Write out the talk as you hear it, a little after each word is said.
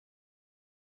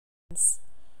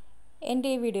എൻ്റെ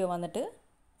ഈ വീഡിയോ വന്നിട്ട്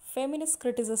ഫെമിനിസ്റ്റ്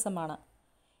ക്രിറ്റിസിസമാണ്.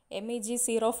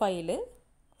 MEG05ൽ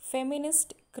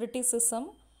ഫെമിനിസ്റ്റ് ക്രിറ്റിസിസം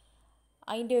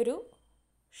അതിൻ്റെ ഒരു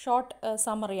ഷോർട്ട്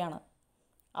സമ്മറിയാണ്.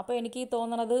 അപ്പോൾ എനിക്ക്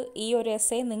തോന്നണത് ഈ ഒരു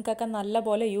എസ്സേ നിങ്ങൾക്കൊക്കെ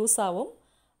നല്ലപോലെ യൂസ് ആവും.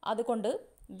 അതുകൊണ്ട്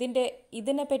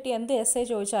ഇതിനെപ്പറ്റി എന്ത് എസ്സേ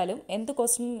ചോദിച്ചാലും എന്ത്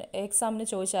ക്വസ്റ്റ്യൻ എക്സാമിന്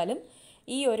ചോദിച്ചാലും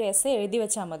ഈ ഒരു എസ്സേ എഴുതി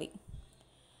വെച്ചാൽ മതി.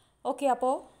 ഓക്കെ,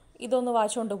 അപ്പോൾ ഇതൊന്ന്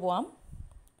വായിച്ചുകൊണ്ട് പോവാം.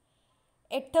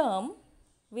 A term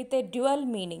with a dual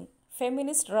meaning,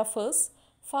 feminist refers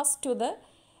first to the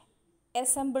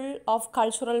ensemble of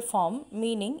cultural form,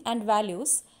 meaning and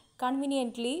values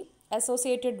conveniently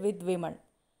associated with women.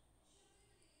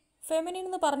 Feminine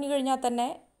എന്ന് പറഞ്ഞു കഴിഞ്ഞാൽ തന്നെ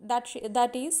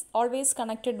that is always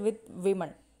connected with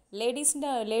women.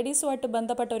 ലേഡീസുമായിട്ട്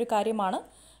ബന്ധപ്പെട്ട ഒരു കാര്യമാണ്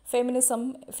ഫെമിനിസം,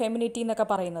 ഫെമിനിറ്റി എന്നൊക്കെ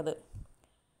പറയുന്നത്.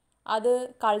 അത്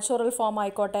കൾച്ചറൽ ഫോം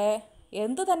ആയിക്കോട്ടെ,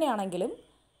 എന്തു തന്നെയാണെങ്കിലും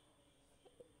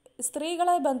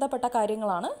സ്ത്രീകളെ ബന്ധപ്പെട്ട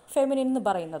കാര്യങ്ങളാണ് ഫെമിനിൻ എന്ന്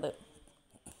പറയുന്നത്.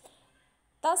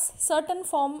 Thus, certain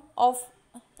form of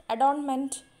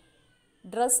adornment,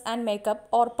 dress and makeup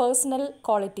or personal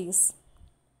qualities,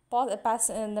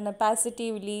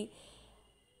 positively,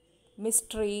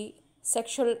 mystery,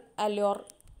 sexual allure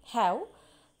have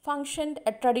functioned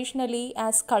traditionally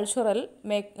as cultural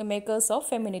makers of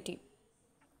femininity.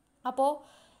 അപ്പോൾ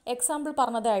എക്സാമ്പിൾ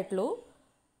പറഞ്ഞതായിട്ടുള്ളൂ.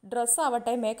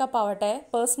 ഡ്രസ്സാവട്ടെ, മേക്കപ്പ് ആവട്ടെ,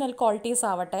 പേഴ്സണൽ ക്വാളിറ്റീസ്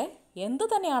ആവട്ടെ, എന്തു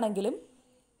തന്നെയാണെങ്കിലും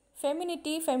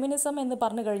ഫെമിനിറ്റി, ഫെമിനിസം എന്ന്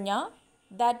പറഞ്ഞു കഴിഞ്ഞാൽ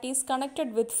that is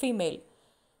connected with female.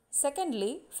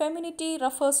 Secondly, femininity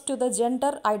refers to the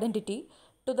gender identity,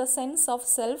 to the sense of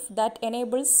self that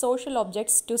enables social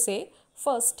objects to say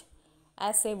first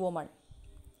as A woman.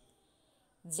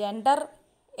 Gender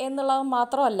എന്നുള്ളത്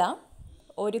മാത്രമല്ല,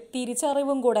 ഒരു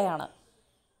തിരിച്ചറിവും കൂടെയാണ്.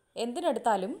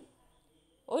 എന്തിനെടുത്താലും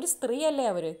ഒരു സ്ത്രീയല്ലേ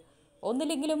അവർ,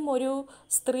 ഒന്നില്ലെങ്കിലും ഒരു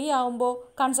സ്ത്രീ ആവുമ്പോൾ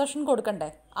കൺസെഷൻ കൊടുക്കണ്ടേ,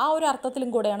 ആ ഒരു അർത്ഥത്തിലും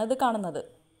കൂടെയാണ് ഇത് കാണുന്നത്.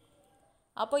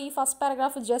 അപ്പോൾ ഈ ഫസ്റ്റ്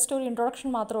പാരഗ്രാഫ് ജസ്റ്റ് ഒരു ഇൻട്രൊഡക്ഷൻ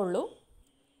മാത്രമേ ഉള്ളൂ.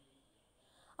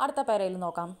 അടുത്ത പാരയിൽ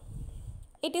നോക്കാം.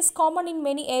 It is common in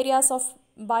many areas of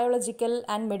biological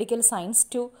and medical science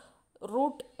to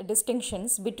root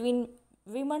distinctions between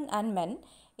women and men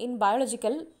in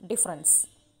biological difference.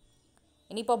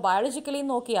 ഇനിയിപ്പോൾ ബയോളജിക്കലി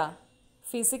നോക്കിയാൽ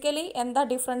ഫിസിക്കലി എന്താ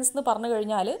ഡിഫറൻസ് എന്ന് പറഞ്ഞു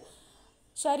കഴിഞ്ഞാൽ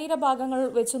ശരീരഭാഗങ്ങൾ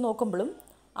വെച്ച് നോക്കുമ്പോഴും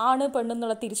ആണ്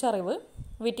പെണ്ണെന്നുള്ള തിരിച്ചറിവ്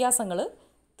വ്യത്യാസങ്ങൾ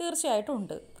തീർച്ചയായിട്ടും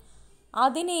ഉണ്ട്.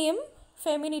 അതിനെയും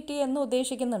ഫെമിനിറ്റി എന്ന്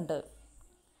ഉദ്ദേശിക്കുന്നുണ്ട്.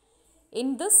 In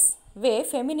this way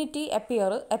femininity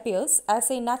appears as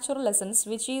a natural essence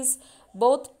which is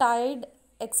both tied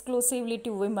exclusively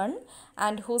to women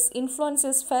and whose influence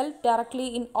is felt directly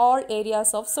in all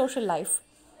areas of social life.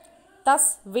 Thus,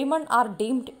 women are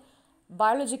deemed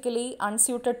biologically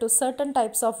unsuited to certain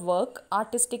types of work,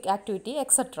 artistic activity,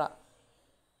 etc.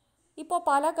 ഇപ്പോൾ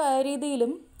പല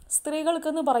രീതിയിലും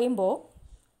സ്ത്രീകൾക്കെന്ന് പറയുമ്പോൾ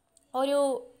ഒരു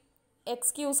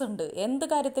excuse ഉണ്ട്. എന്ത്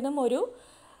കാര്യത്തിനും ഒരു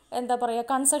എന്താ പറയുക,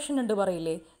 കൺസെഷൻ ഉണ്ട്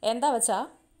പറയില്ലേ. എന്താ വെച്ചാൽ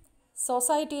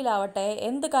സൊസൈറ്റിയിലാവട്ടെ,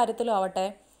 എന്ത് കാര്യത്തിലും ആവട്ടെ,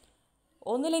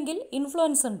 ഒന്നില്ലെങ്കിൽ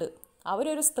ഇൻഫ്ലുവൻസ് ഉണ്ട്,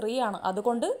 അവരൊരു സ്ത്രീയാണ്,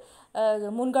 അതുകൊണ്ട്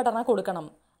മുൻഗണന കൊടുക്കണം,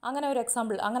 അങ്ങനെ ഒരു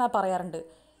എക്സാമ്പിൾ അങ്ങനെ പറയാറുണ്ട്.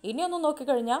 ഇനിയൊന്നും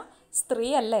നോക്കിക്കഴിഞ്ഞാൽ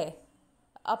സ്ത്രീയല്ലേ,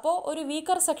 അപ്പോൾ ഒരു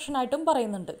വീക്കർ സെക്ഷനായിട്ടും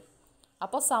പറയുന്നുണ്ട്.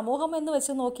 അപ്പോൾ സമൂഹം എന്ന്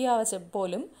വെച്ച് നോക്കിയാൽ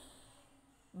പോലും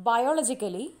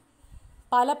ബയോളജിക്കലി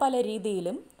പല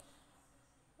രീതിയിലും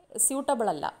സ്യൂട്ടബിൾ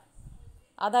അല്ല.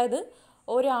 അതായത്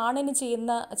ഒരു ആണിന്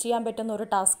ചെയ്യാൻ പറ്റുന്ന ഒരു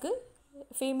ടാസ്ക്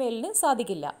ഫീമെയിലിന്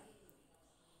സാധിക്കില്ല.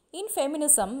 In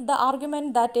feminism the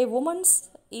argument that A women's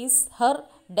is her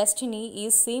destiny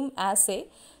is seam as A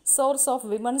source of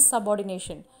women's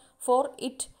subordination. For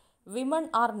it women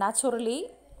are naturally,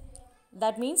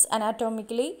 that means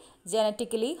anatomically,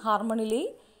 genetically, hormonally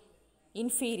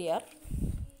inferior.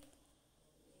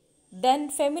 Then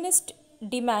feminist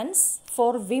demands for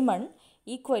women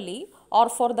equally or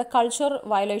for the culture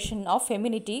violation of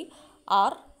femininity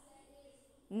are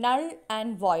null and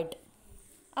void.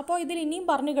 അപ്പോൾ ഇതിൽ ഇനിയും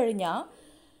പറഞ്ഞു കഴിഞ്ഞാൽ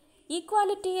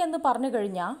equality എന്ന് പറഞ്ഞു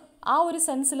കഴിഞ്ഞാൽ ആ ഒരു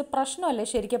സെൻസിൽ പ്രശ്നമല്ലേ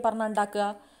ശരിക്കും പറഞ്ഞുണ്ടാക്കുക.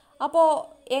 അപ്പോൾ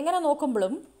എങ്ങനെ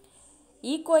നോക്കുമ്പോഴും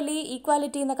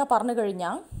ഈക്വാലിറ്റി എന്നൊക്കെ പറഞ്ഞു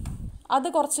കഴിഞ്ഞാൽ അത്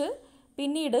കുറച്ച്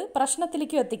പിന്നീട്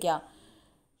പ്രശ്നത്തിലേക്ക് എത്തിക്കുക.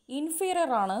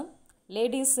 ഇൻഫീരിയറാണ്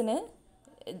ലേഡീസിന്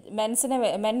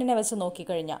മെന്നിനെ വെച്ച്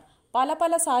നോക്കിക്കഴിഞ്ഞാൽ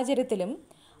പല സാഹചര്യത്തിലും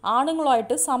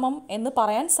ആണുങ്ങളുമായിട്ട് സമം എന്ന്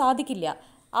പറയാൻ സാധിക്കില്ല.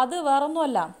 അത്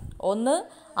വേറൊന്നുമല്ല, ഒന്ന്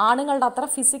ആണുങ്ങളുടെ അത്ര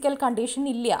ഫിസിക്കൽ കണ്ടീഷൻ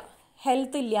ഇല്ല,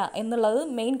 ഹെൽത്ത് ഇല്ല എന്നുള്ളത്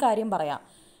മെയിൻ കാര്യം പറയാം.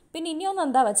 പിന്നെ ഇനിയൊന്നും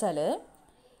എന്താ വെച്ചാൽ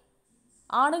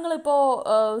ആണുങ്ങളിപ്പോൾ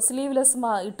സ്ലീവ്ലെസ്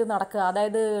ഇട്ട് നടക്കുക,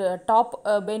 അതായത് ടോപ്പ്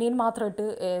ബനിയൻ മാത്രം ഇട്ട്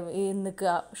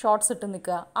നിൽക്കുക, ഷോർട്ട്സ് ഇട്ട്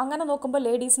നിൽക്കുക, അങ്ങനെ നോക്കുമ്പോൾ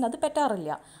ലേഡീസിന് അത്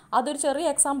പറ്റാറില്ല. അതൊരു ചെറിയ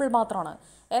എക്സാമ്പിൾ മാത്രമാണ്.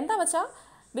 എന്താ വെച്ചാൽ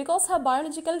because Har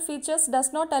biological features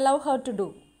does not allow her to do.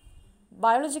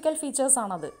 Biological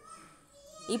ഫീച്ചേഴ്സാണത്.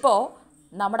 ഇപ്പോൾ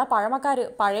നമ്മുടെ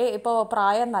ഇപ്പോൾ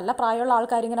നല്ല പ്രായമുള്ള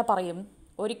ആൾക്കാരിങ്ങനെ പറയും,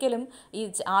 ഒരിക്കലും ഈ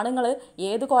ആണുങ്ങൾ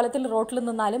ഏത് കോലത്തിൽ റോട്ടിൽ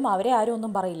നിന്നാലും അവരെ ആരും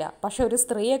ഒന്നും പറയില്ല. പക്ഷെ ഒരു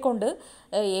സ്ത്രീയെ കൊണ്ട്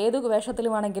ഏത് വേഷത്തിൽ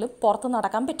വേണമെങ്കിലും പുറത്ത്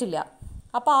നടക്കാൻ പറ്റില്ല.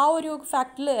 അപ്പോൾ ആ ഒരു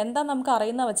ഫാക്റ്റിൽ എന്താ നമുക്ക്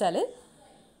അറിയുന്നത് വെച്ചാൽ,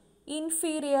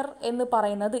 ഇൻഫീരിയർ എന്ന്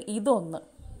പറയുന്നത് ഇതൊന്ന്.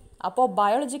 അപ്പോൾ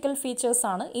ബയോളജിക്കൽ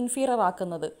ഫീച്ചേഴ്സാണ് ഇൻഫീരിയർ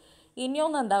ആക്കുന്നത്.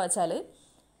 ഇനിയൊന്ന് എന്താ വെച്ചാൽ,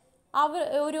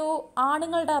 ഒരു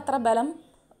ആണുങ്ങളുടെ അത്ര ബലം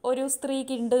ഒരു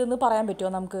സ്ത്രീക്ക് ഉണ്ട് എന്ന് പറയാൻ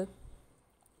പറ്റുമോ നമുക്ക്?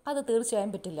 അത്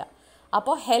തീർച്ചയായും പറ്റില്ല.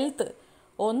 അപ്പോൾ ഹെൽത്ത്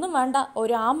ഒന്നും വേണ്ട,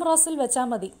 ഒരു ആം റോസിൽ വെച്ചാൽ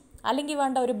മതി, അല്ലെങ്കിൽ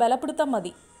വേണ്ട ഒരു ബലപ്പിടുത്തം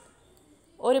മതി.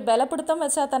 ഒരു ബലപ്പിടുത്തം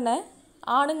വെച്ചാൽ തന്നെ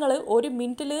ആണുങ്ങൾ ഒരു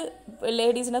മിനിറ്റിൽ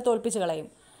ലേഡീസിനെ തോൽപ്പിച്ച് കളയും.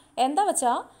 എന്താ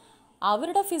വെച്ചാൽ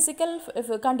അവരുടെ ഫിസിക്കൽ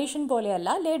കണ്ടീഷൻ പോലെയല്ല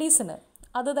ലേഡീസിന്,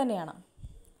 അത് തന്നെയാണ്.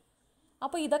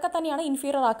 അപ്പോൾ ഇതൊക്കെ തന്നെയാണ്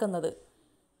ഇൻഫീരിയർ ആക്കുന്നത്.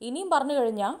 ഇനിയും പറഞ്ഞു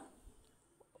കഴിഞ്ഞാൽ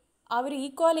അവർ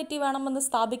ഈക്വാലിറ്റി വേണമെന്ന്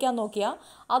സ്ഥാപിക്കാൻ നോക്കിയാൽ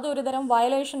അതൊരു തരം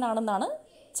വയലേഷൻ ആണെന്നാണ്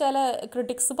ചില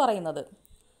ക്രിട്ടിക്സ് പറയുന്നത്.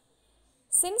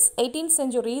 Since 18th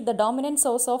century, the dominant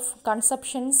source of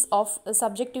conceptions of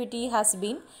subjectivity has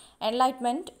been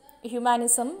Enlightenment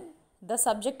humanism, the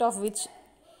subject of which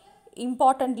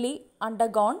importantly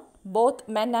undergone both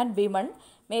men and women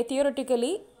may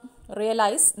theoretically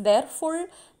realize their full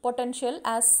potential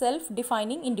as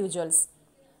self-defining individuals.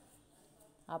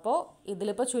 അപ്പോൾ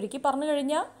ഇതിലിപ്പോൾ ചുരുക്കി പറഞ്ഞു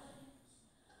കഴിഞ്ഞാൽ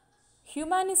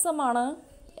ഹ്യൂമാനിസമാണ്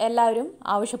എല്ലാവരും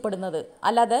ആവശ്യപ്പെടുന്നത്.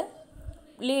 അല്ലാതെ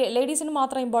ലേഡീസിന്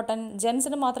മാത്രം ഇമ്പോർട്ടൻറ്റ്,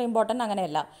 ജെൻസിന് മാത്രം ഇമ്പോർട്ടൻറ്റ്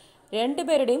അങ്ങനെയല്ല.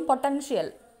 രണ്ടുപേരുടെയും പൊട്ടൻഷ്യൽ,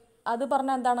 അത്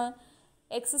പറഞ്ഞാൽ എന്താണ്,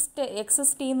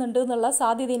 എക്സിസ്റ്റ് ചെയ്യുന്നുണ്ട് എന്നുള്ള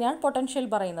സാധ്യതയാണ് പൊട്ടൻഷ്യൽ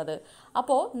പറയുന്നത്.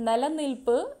 അപ്പോൾ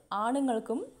നിലനിൽപ്പ്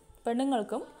ആണുങ്ങൾക്കും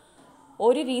പെണ്ണുങ്ങൾക്കും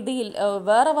ഒരു രീതിയിൽ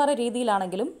വേറെ വേറെ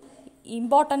രീതിയിലാണെങ്കിലും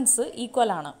importance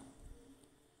ഈക്വലാണ്.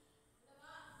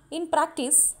 In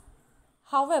practice,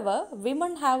 however,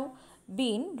 women have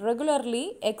been regularly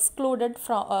excluded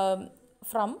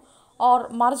from or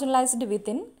marginalized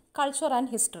within culture and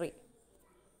history.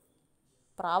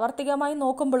 പ്രാവർത്തികമായി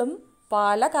നോക്കുമ്പോഴും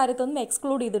പല കാര്യത്തിൽ നിന്നും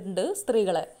എക്സ്ക്ലൂഡ് ചെയ്തിട്ടുണ്ട്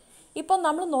സ്ത്രീകളെ. ഇപ്പം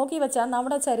നമ്മൾ നോക്കി വെച്ചാൽ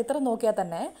നമ്മുടെ ചരിത്രം നോക്കിയാൽ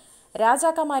തന്നെ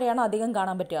രാജാക്കന്മാരെയാണ് അധികം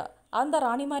കാണാൻ പറ്റുക. അതെന്താ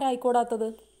റാണിമാരായിക്കൂടാത്തത്?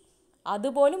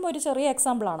 അതുപോലും ഒരു ചെറിയ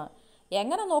എക്സാമ്പിളാണ്.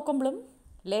 എങ്ങനെ നോക്കുമ്പോഴും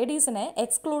ലേഡീസിനെ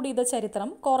എക്സ്ക്ലൂഡ് ചെയ്ത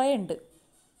ചരിത്രം കുറേ ഉണ്ട്.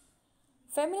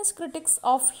 Feminist critics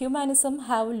of humanism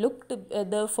have looked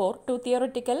therefore to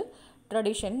theoretical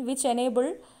tradition which enable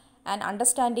an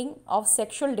understanding of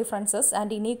sexual differences and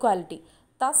inequality,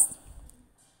 thus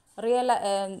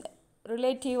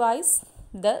relativize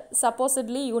the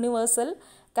supposedly universal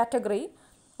category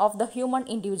of the human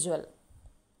individual.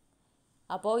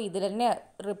 അപ്പോൾ ഇതിൽ തന്നെ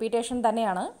റിപ്പീറ്റേഷൻ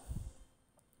തന്നെയാണ്.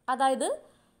 അതായത്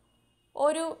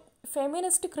ഒരു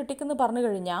ഫെമിനിസ്റ്റ് ക്രിട്ടിക് എന്ന് പറഞ്ഞു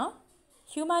കഴിഞ്ഞാൽ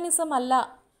humanism അല്ല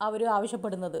അവർ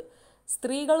ആവശ്യപ്പെടുന്നത്,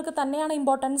 സ്ത്രീകൾക്ക് തന്നെയാണ്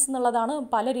ഇമ്പോർട്ടൻസ് എന്നുള്ളതാണ്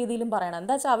പല രീതിയിലും പറയണത്.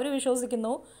 എന്താ വെച്ചാൽ അവർ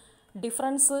വിശ്വസിക്കുന്നു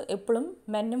ഡിഫറൻസ് എപ്പോഴും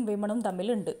മെന്നും വിമണും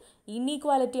തമ്മിലുണ്ട്,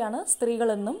 ഇന്നീക്വാലിറ്റിയാണ്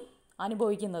സ്ത്രീകളെന്നും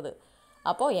അനുഭവിക്കുന്നത്.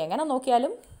 അപ്പോൾ എങ്ങനെ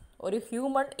നോക്കിയാലും ഒരു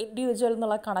ഹ്യൂമൻ ഇൻഡിവിജ്വൽ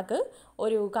എന്നുള്ള കണക്ക്,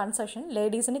 ഒരു കൺസെഷൻ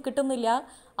ലേഡീസിന് കിട്ടുന്നില്ല,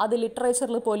 അത്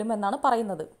ലിറ്ററേച്ചറിൽ പോലും എന്നാണ്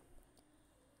പറയുന്നത്.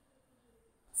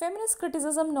 Feminist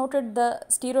criticism noted the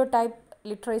stereotype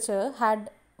literature had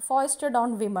foisted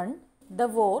on women the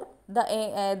war,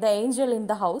 the angel in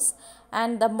the house,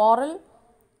 and the moral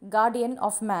guardian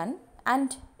of man, and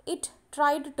it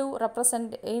tried to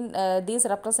represent in these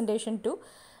representation to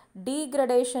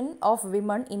degradation of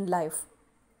women in life.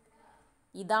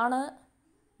 ഇതാണ്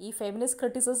ഈ feminist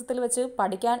ക്രിറ്റിസിസത്തിൽ വെച്ച്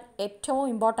പഠിക്കാൻ ഏറ്റവും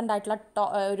important ആയിട്ടുള്ള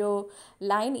ഒരു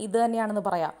line ഇത് തന്നെയാണെന്ന്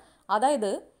പറയാം.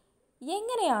 അതായത്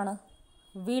എങ്ങനെയാണ്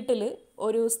വീട്ടിൽ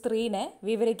ഒരു സ്ത്രീനെ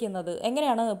വിവരിക്കുന്നത്,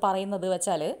 എങ്ങനെയാണ് പറയുന്നത്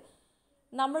വെച്ചാൽ,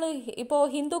 നമ്മൾ ഇപ്പോൾ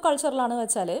ഹിന്ദു കൾച്ചറിലാണ്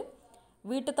വെച്ചാൽ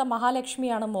വീട്ടിലത്തെ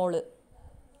മഹാലക്ഷ്മിയാണ് മോള്,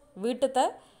 വീട്ടിലത്തെ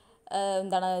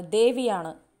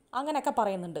ദേവിയാണ്, അങ്ങനെയൊക്കെ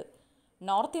പറയുന്നുണ്ട്.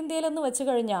 നോർത്ത് ഇന്ത്യയിലെന്ന് വെച്ച്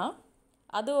കഴിഞ്ഞാൽ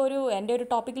അത് എൻ്റെ ഒരു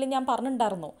ടോപ്പിക്കിൽ ഞാൻ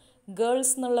പറഞ്ഞിട്ടുണ്ടായിരുന്നു,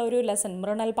 ഗേൾസ് എന്നുള്ള ഒരു ലെസൺ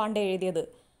മൃണൽ പാണ്ഡെ എഴുതിയത്.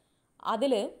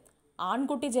 അതിൽ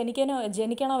ആൺകുട്ടി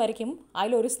ജനിക്കണ വരയ്ക്കും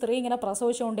അതിലൊരു സ്ത്രീ ഇങ്ങനെ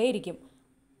പ്രസവിച്ചുകൊണ്ടേയിരിക്കും.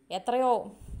 എത്രയോ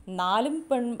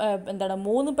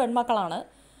 3 പെൺമക്കളാണ്,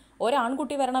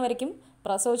 ഒരാൺകുട്ടി വരണ വരയ്ക്കും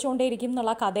പ്രസവിച്ചുകൊണ്ടേയിരിക്കും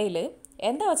എന്നുള്ള കഥയിൽ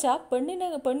എന്താ വെച്ചാൽ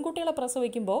പെൺകുട്ടികളെ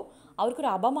പ്രസവിക്കുമ്പോൾ അവർക്കൊരു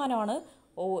അപമാനമാണ്,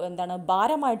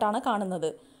 ഭാരമായിട്ടാണ് കാണുന്നത്.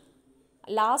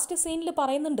 ലാസ്റ്റ് സീനിൽ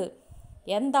പറയുന്നുണ്ട്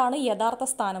എന്താണ് യഥാർത്ഥ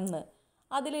സ്ഥാനം എന്ന്.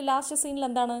 അതിൽ ലാസ്റ്റ് സീനിൽ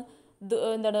എന്താണ്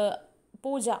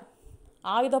പൂജ,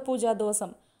 ആയുധ പൂജ ദിവസം,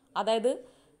 അതായത്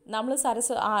നമ്മൾ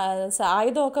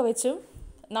ആയുധമൊക്കെ വെച്ച്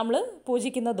നമ്മൾ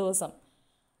പൂജിക്കുന്ന ദിവസം.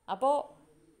 അപ്പോൾ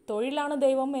തൊഴിലാണ്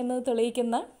ദൈവം എന്ന്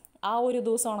തെളിയിക്കുന്ന ആ ഒരു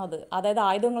ദിവസമാണത്. അതായത്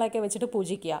ആയുധങ്ങളൊക്കെ വെച്ചിട്ട്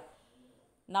പൂജിക്കുക.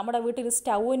 നമ്മുടെ വീട്ടിൽ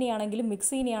സ്റ്റൗവിനെയാണെങ്കിലും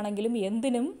മിക്സിനെയാണെങ്കിലും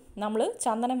എന്തിനും നമ്മൾ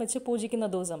ചന്ദനം വെച്ച് പൂജിക്കുന്ന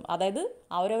ദിവസം, അതായത്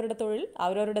അവരവരുടെ തൊഴിൽ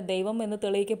അവരവരുടെ ദൈവം എന്ന്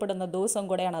തെളിയിക്കപ്പെടുന്ന ദിവസം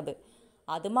കൂടെയാണത്.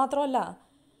 അതുമാത്രമല്ല,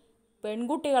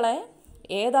 പെൺകുട്ടികളെ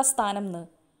ഏതാ സ്ഥാനം എന്ന്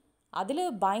അതിൽ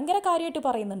ഭയങ്കര കാര്യമായിട്ട്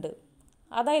പറയുന്നുണ്ട്.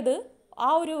 അതായത് ആ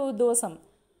ഒരു ദിവസം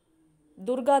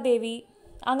ദുർഗാദേവി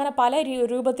അങ്ങനെ പല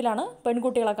രൂപത്തിലാണ്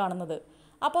പെൺകുട്ടികളെ കാണുന്നത്.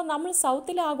 അപ്പോൾ നമ്മൾ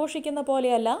സൗത്തിൽ ആഘോഷിക്കുന്ന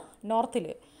പോലെയല്ല നോർത്തിൽ.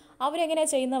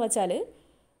 അവരെങ്ങനെയാണ് ചെയ്യുന്നത് വെച്ചാൽ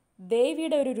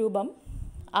ദേവിയുടെ ഒരു രൂപം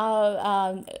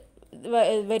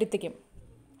വരുത്തിക്കും.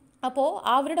 അപ്പോൾ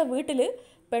അവരുടെ വീട്ടിൽ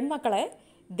പെൺമക്കളെ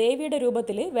ദേവിയുടെ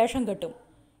രൂപത്തിൽ വേഷം കെട്ടും.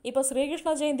 ഇപ്പോൾ ശ്രീകൃഷ്ണ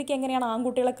ജയന്തിക്ക് എങ്ങനെയാണ്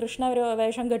ആൺകുട്ടികളെ കൃഷ്ണ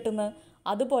വേഷം കെട്ടുന്നത്,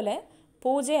 അതുപോലെ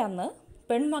പൂജ അന്ന്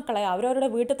പെൺമക്കളെ അവരവരുടെ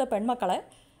വീട്ടിലത്തെ പെൺമക്കളെ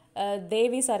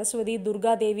ദേവി, സരസ്വതി,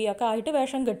 ദുർഗാദേവി ഒക്കെ ആയിട്ട്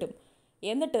വേഷം കെട്ടും.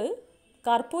 എന്നിട്ട്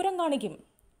കർപ്പൂരം കാണിക്കും.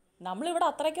 നമ്മളിവിടെ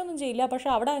അത്രയ്ക്കൊന്നും ചെയ്യില്ല, പക്ഷെ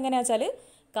അവിടെ എങ്ങനെയാ വെച്ചാൽ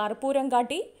കർപ്പൂരം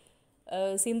കാട്ടി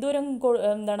സിന്ദൂരം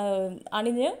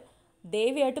അണിഞ്ഞ്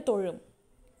ദേവിയായിട്ട് തൊഴും.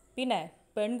 പിന്നെ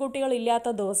പെൺകുട്ടികളില്ലാത്ത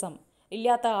ദിവസം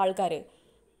ഇല്ലാത്ത ആൾക്കാർ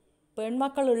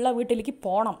പെൺമക്കളുള്ള വീട്ടിലേക്ക്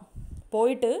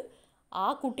പോയിട്ട് ആ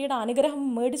കുട്ടിയുടെ അനുഗ്രഹം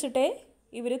മേടിച്ചിട്ടേ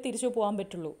ഇവർ തിരിച്ചു പോകാൻ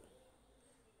പറ്റുള്ളൂ.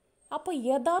 അപ്പോൾ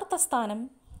യഥാർത്ഥ സ്ഥാനം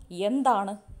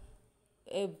എന്താണ്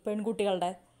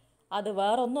പെൺകുട്ടികളുടെ? അത്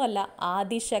വേറൊന്നുമല്ല,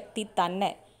 ആദിശക്തി തന്നെ.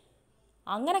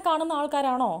 അങ്ങനെ കാണുന്ന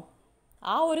ആൾക്കാരാണോ?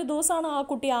 ആ ഒരു ദിവസമാണ് ആ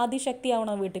കുട്ടി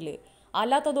ആദിശക്തിയാവണം വീട്ടിൽ.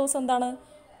 അല്ലാത്ത ദിവസം എന്താണ്?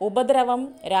 ഉപദ്രവം,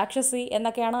 രാക്ഷസി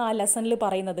എന്നൊക്കെയാണ് ആ ലെസണിൽ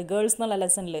പറയുന്നത്, ഗേൾസ് എന്നുള്ള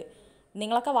ലെസണിൽ.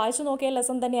 നിങ്ങളൊക്കെ വായിച്ചു നോക്കിയ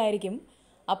ലെസൺ തന്നെയായിരിക്കും.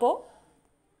 അപ്പോൾ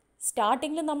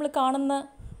സ്റ്റാർട്ടിങ്ങിൽ നമ്മൾ കാണുന്ന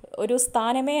ഒരു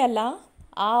സ്ഥാനമേ അല്ല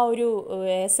ആ ഒരു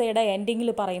എസ്സേയുടെ എൻഡിങ്ങിൽ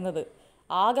പറയുന്നത്.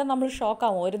 ആകെ നമ്മൾ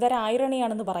ഷോക്കാവും, ഒരുതരം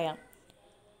ഐറണിയാണെന്ന് പറയാം.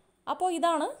 അപ്പോൾ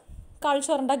ഇതാണ്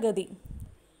കൾച്ചറിൻ്റെ ഗതി.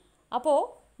 അപ്പോൾ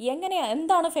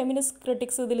എന്താണ് ഫെമിനിസ്റ്റ്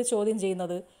ക്രിറ്റിക്സ് ഇതിൽ ചോദ്യം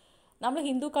ചെയ്യുന്നത്? നമ്മൾ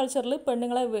ഹിന്ദു കൾച്ചറിൽ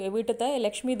പെണ്ണുങ്ങളെ വീട്ടിലത്തെ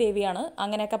ലക്ഷ്മി ദേവിയാണ്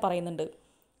അങ്ങനെയൊക്കെ പറയുന്നുണ്ട്.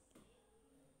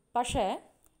 പക്ഷേ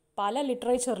പല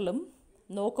ലിറ്ററേച്ചറിലും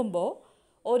നോക്കുമ്പോൾ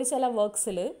ഒരു ചില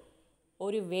വർക്ക്സിൽ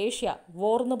ഒരു വേശ്യ,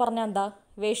 വോർ എന്ന് പറഞ്ഞാൽ എന്താ?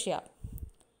 വേശ്യ.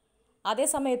 അതേ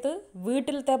സമയത്ത്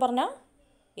വീട്ടിലത്തെ പറഞ്ഞാൽ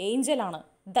ഏഞ്ചലാണ്,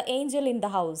 the Angel in the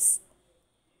house.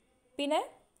 പിന്നെ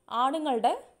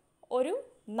ആണുങ്ങളുടെ ഒരു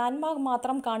നന്മ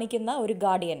മാത്രം കാണിക്കുന്ന ഒരു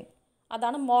ഗാർഡിയൻ,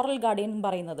 അതാണ് മോറൽ ഗാർഡിയൻ എന്ന്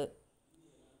പറയുന്നത്.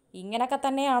 ഇങ്ങനെയൊക്കെ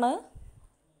തന്നെയാണ്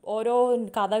ഓരോ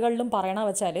കഥകളിലും പറയണ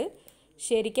വെച്ചാൽ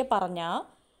ശരിക്കും പറഞ്ഞാൽ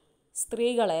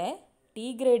സ്ത്രീകളെ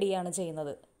ഡീഗ്രേഡ് ചെയ്യാണ്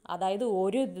ചെയ്യുന്നത്. അതായത്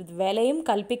ഒരു വിലയും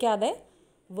കൽപ്പിക്കാതെ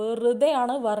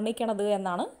വെറുതെയാണ് വർണ്ണിക്കണത്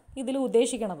എന്നാണ് ഇതിൽ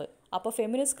ഉദ്ദേശിക്കുന്നത്. അപ്പോൾ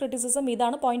ഫെമിനിസ്റ്റ് ക്രിറ്റിസിസം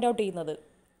ഇതാണ് പോയിൻ്റ് ഔട്ട് ചെയ്യുന്നത്.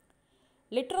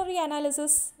 Literary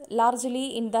analysis largely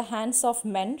in the hands of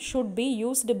men should be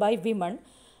used by women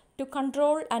to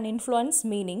control and influence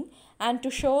meaning and to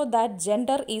show that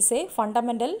gender is a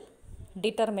fundamental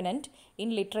determinant in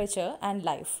literature and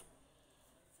life.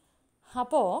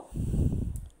 അപ്പോൾ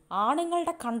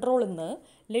ആണുങ്ങളുടെ കൺട്രോളിൽ നിന്ന്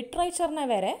ലിറ്ററേച്ചറിനെ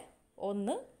വരെ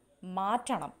ഒന്ന്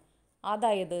മാറ്റണം.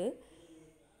 അതായത്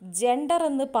gender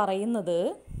എന്ന് പറയുന്നത്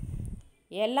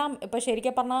എല്ലാം ഇപ്പോൾ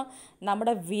ശരിക്കും പറഞ്ഞാൽ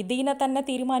നമ്മുടെ വിധിനെ തന്നെ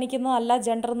തീരുമാനിക്കുന്നതല്ല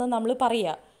ജെൻഡർ എന്ന് നമ്മൾ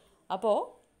പറയുക. അപ്പോൾ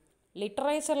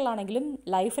ലിറ്ററേച്ചറിലാണെങ്കിലും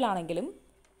ലൈഫിലാണെങ്കിലും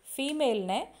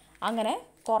ഫീമെയിലിനെ അങ്ങനെ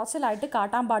കുറച്ചിലായിട്ട്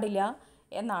കാട്ടാൻ പാടില്ല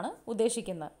എന്നാണ്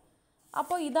ഉദ്ദേശിക്കുന്നത്.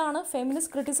 അപ്പോൾ ഇതാണ്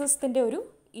ഫെമിനിസ്റ്റ് ക്രിറ്റിസിസത്തിൻ്റെ ഒരു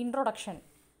introduction.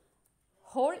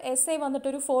 Whole essay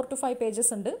വന്നിട്ടൊരു 4 to 5 pages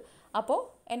ഉണ്ട്. അപ്പോൾ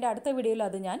എൻ്റെ അടുത്ത വീഡിയോയിൽ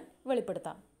അത് ഞാൻ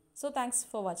വെളിപ്പെടുത്താം. So thanks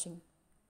for watching.